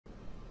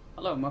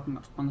Hello and welcome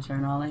back to Planetary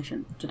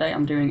Annihilation. Today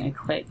I'm doing a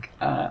quick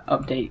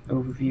update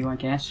overview, I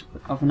guess,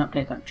 of an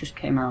update that just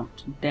came out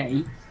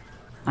today,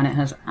 and it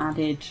has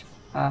added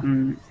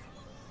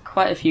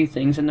quite a few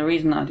things, and the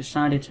reason that I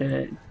decided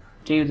to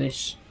do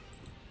this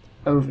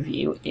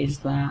overview is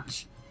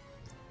that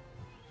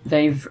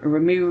they've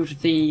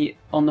removed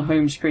on the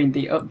home screen,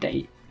 the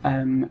update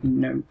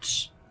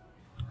notes,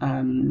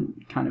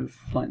 kind of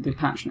like the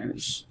patch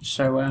notes,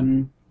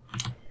 so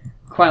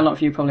quite a lot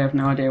of you probably have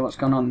no idea what's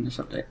gone on in this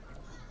update.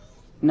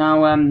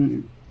 Now,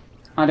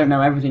 I don't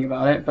know everything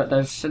about it, but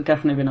there's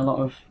definitely been a lot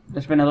of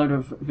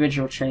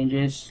visual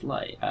changes.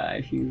 Like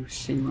if you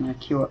see when I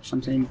queue up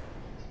something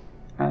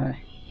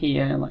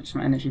here, like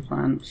some energy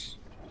plants,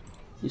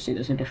 you see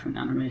there's a different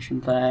animation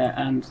there,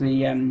 and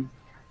the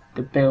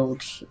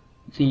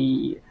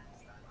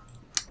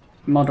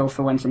model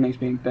for when something's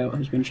being built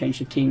has been changed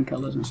to team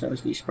colours, and so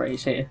is these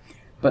sprays here.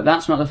 But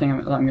that's not the thing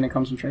that I'm going to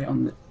concentrate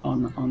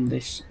on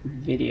this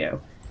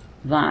video.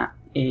 That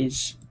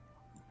is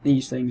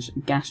these things,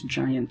 gas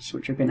giants,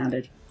 which have been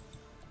added.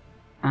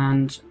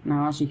 And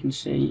now, as you can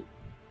see,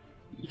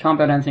 you can't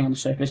build anything on the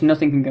surface.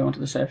 Nothing can go onto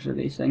the surface of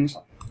these things.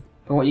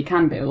 But what you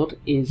can build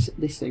is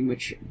this thing,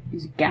 which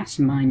is gas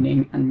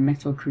mining and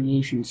metal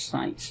creation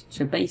sites.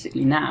 So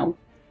basically now,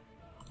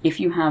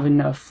 if you have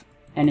enough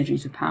energy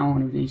to power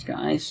one of these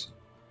guys,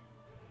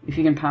 if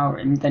you can power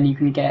him, then you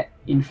can get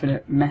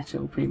infinite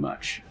metal, pretty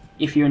much,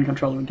 if you're in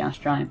control of a gas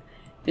giant.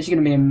 This is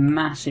going to be a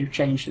massive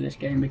change to this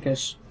game,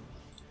 because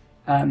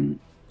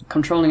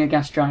controlling a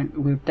gas giant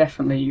will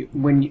definitely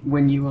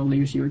win you or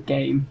lose you a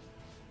game.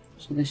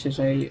 So this is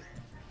a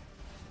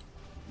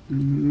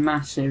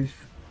massive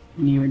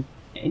new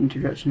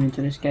introduction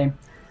into this game.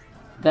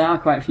 There are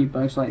quite a few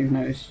bugs, like you've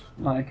noticed.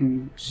 Like I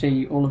can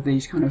see all of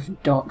these kind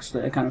of docks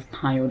that are kind of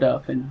piled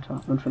up in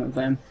front of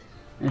them.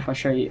 And if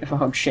I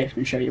hold shift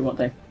and show you what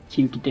they're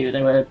queued to do,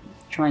 they were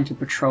trying to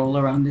patrol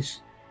around this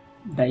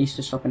base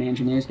to stop any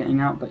engineers getting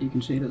out, but you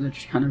can see that they're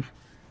just kind of,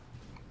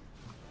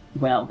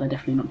 well, they're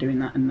definitely not doing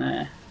that, and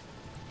their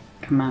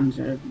commands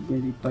are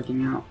really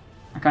bugging out.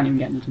 I can't even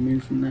get them to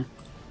move from there,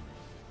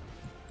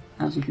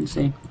 as you can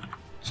see.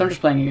 So I'm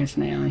just playing against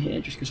an AI here,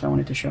 just because I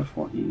wanted to show off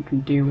what you can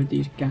do with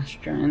these gas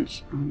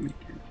giants.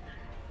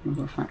 I've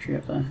got a factory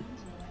up there.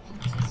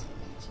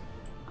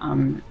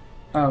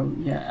 Oh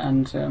yeah,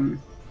 and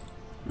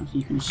as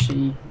you can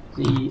see,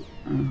 the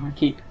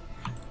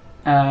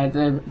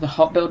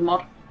hot build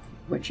mod,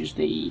 which is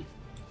the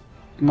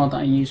mod that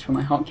I use for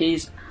my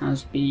hotkeys,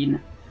 has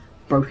been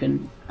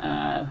broken,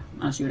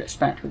 as you would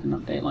expect with an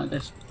update like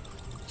this.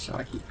 So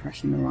I keep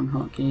pressing the wrong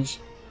hotkeys.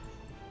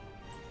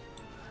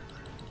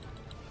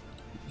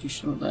 You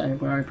saw there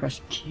where I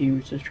pressed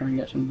Q to try and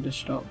get something to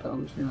stop, but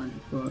obviously I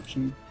just brought up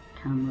some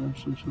camera or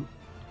some sort.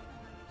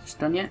 Is it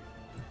done yet?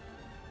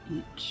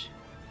 It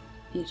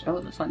is. Oh,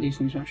 it looks like these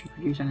things actually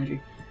produce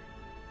energy.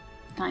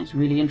 That is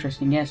really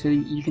interesting. Yeah, so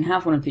you can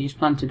have one of these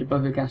planted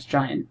above a gas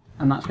giant,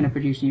 and that's going to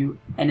produce you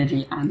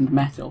energy and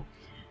metal.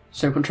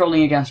 So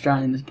controlling a gas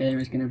giant in this game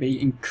is going to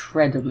be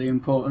incredibly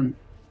important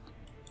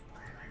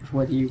for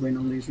whether you win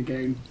or lose the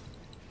game.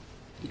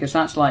 Because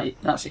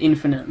that's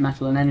infinite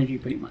metal and energy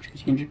pretty much, because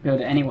you can just build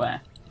it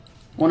anywhere.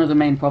 One of the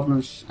main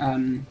problems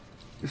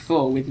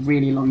before with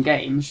really long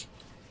games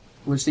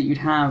was that you'd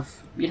have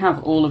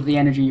all of the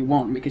energy you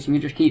want, because you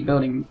can just keep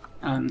building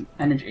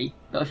energy.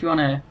 But if you're on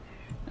a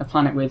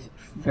planet with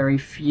very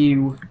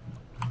few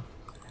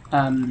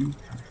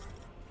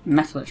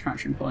metal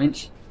extraction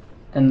points,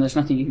 then there's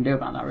nothing you can do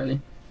about that,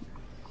 really.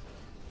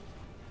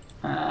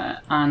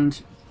 And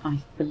I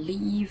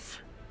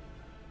believe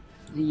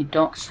the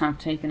docks have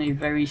taken a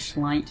very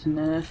slight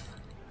nerf.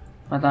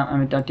 By that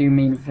I do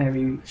mean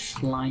very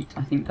slight.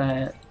 I think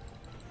their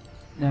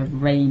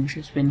range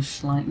has been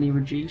slightly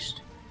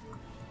reduced,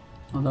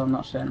 although I'm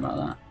not certain about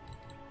that.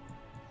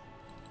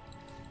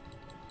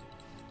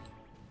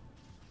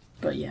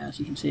 But yeah, as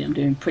you can see, I'm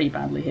doing pretty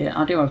badly here.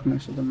 I do have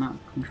most of the map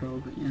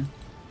control, but yeah,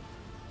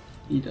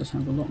 he does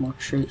have a lot more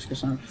troops,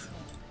 because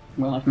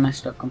I've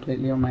messed up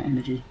completely on my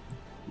energy.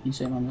 You can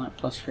see I'm on like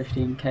plus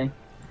 15k.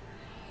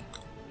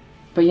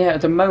 But yeah,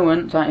 at the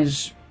moment, that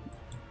is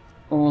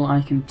all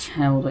I can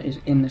tell that is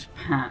in this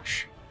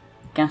patch.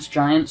 Gas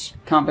giants,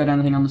 can't build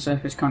anything on the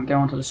surface, can't go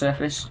onto the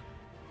surface,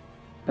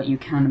 but you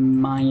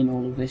can mine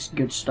all of this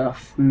good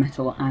stuff,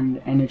 metal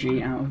and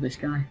energy, out of this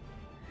guy.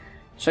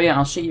 So yeah,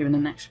 I'll see you in the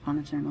next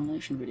Planetary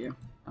Annihilation video.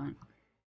 Bye.